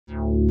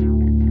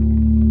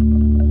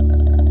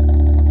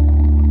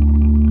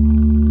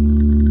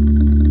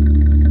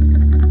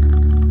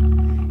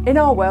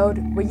our world,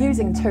 we're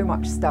using too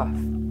much stuff.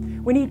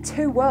 We need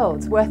 2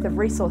 worlds worth of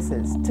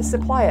resources to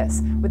supply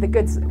us with the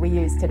goods that we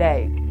use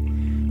today.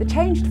 The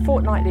changed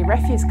fortnightly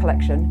refuse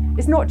collection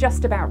is not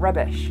just about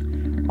rubbish.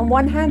 On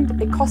one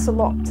hand, it costs a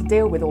lot to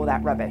deal with all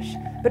that rubbish,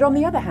 but on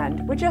the other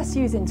hand, we're just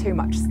using too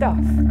much stuff.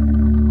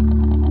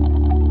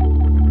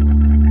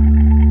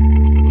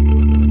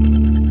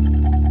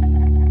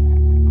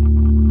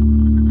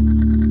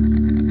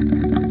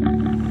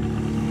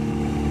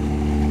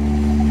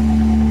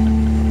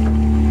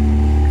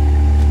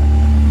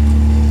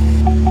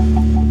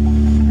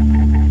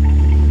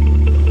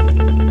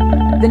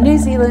 The New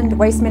Zealand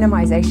Waste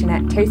Minimisation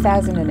Act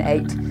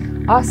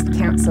 2008 asked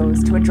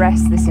councils to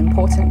address this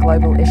important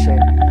global issue.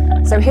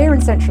 So here in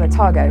Central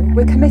Otago,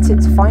 we're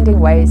committed to finding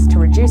ways to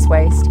reduce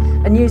waste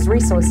and use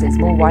resources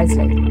more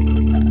wisely.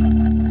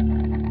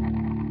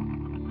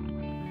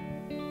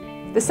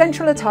 The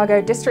Central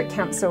Otago District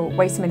Council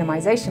Waste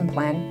Minimisation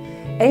Plan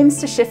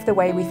aims to shift the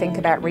way we think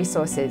about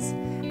resources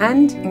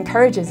and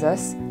encourages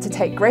us to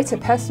take greater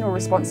personal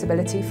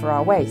responsibility for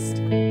our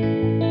waste.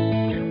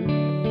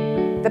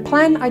 The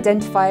plan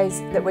identifies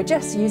that we're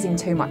just using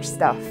too much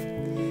stuff.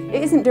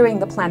 It isn't doing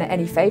the planet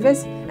any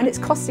favours, and it's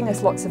costing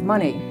us lots of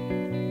money.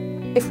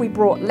 If we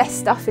brought less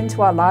stuff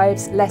into our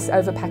lives, less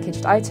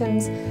overpackaged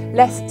items,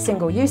 less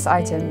single-use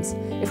items,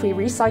 if we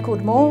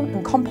recycled more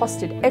and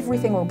composted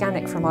everything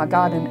organic from our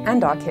garden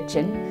and our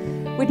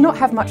kitchen, we'd not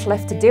have much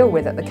left to deal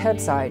with at the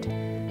curbside.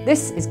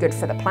 This is good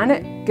for the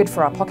planet, good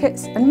for our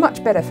pockets, and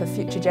much better for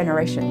future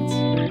generations.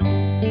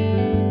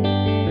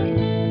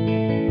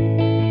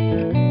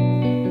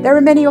 There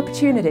are many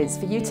opportunities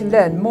for you to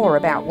learn more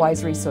about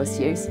wise resource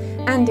use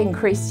and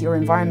increase your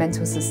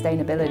environmental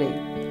sustainability.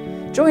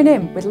 Join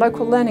in with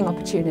local learning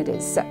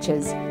opportunities such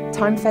as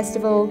Time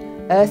Festival,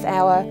 Earth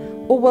Hour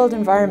or World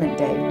Environment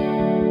Day.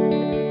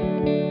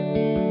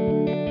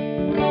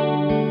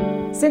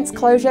 Since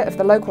closure of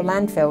the local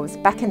landfills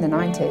back in the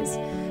 90s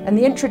and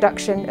the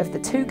introduction of the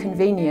 2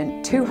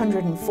 convenient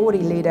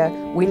 240-litre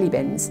wheelie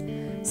bins,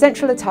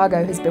 Central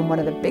Otago has been one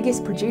of the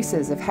biggest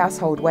producers of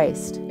household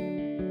waste.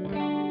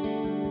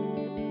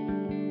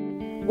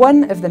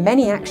 One of the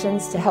many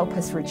actions to help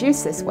us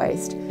reduce this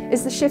waste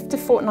is the shift to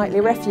fortnightly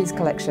refuse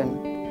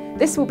collection.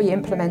 This will be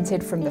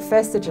implemented from the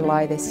 1st of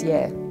July this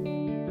year.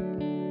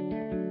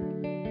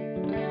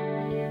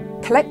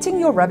 Collecting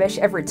your rubbish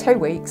every 2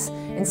 weeks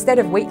instead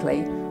of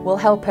weekly will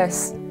help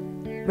us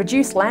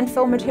reduce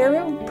landfill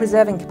material,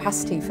 preserving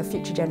capacity for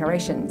future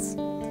generations,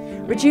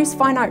 reduce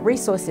finite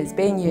resources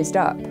being used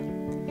up,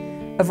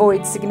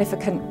 avoid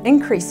significant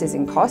increases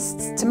in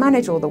costs to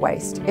manage all the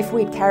waste if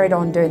we'd carried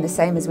on doing the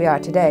same as we are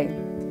today,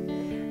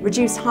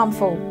 reduce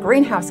harmful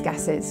greenhouse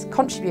gases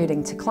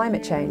contributing to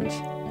climate change,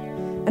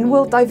 and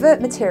will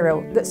divert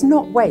material that's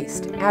not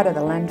waste out of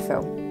the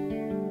landfill.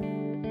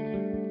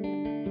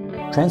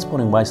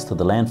 Transporting waste to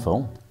the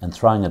landfill and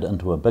throwing it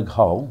into a big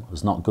hole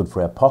is not good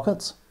for our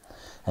pockets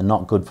and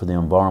not good for the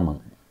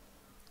environment.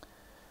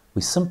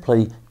 We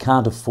simply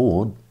can't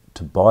afford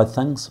to buy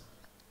things,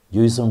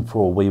 use them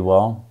for a wee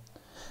while,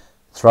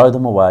 throw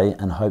them away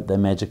and hope they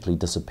magically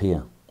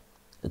disappear.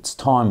 It's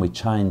time we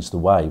change the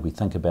way we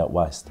think about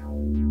waste.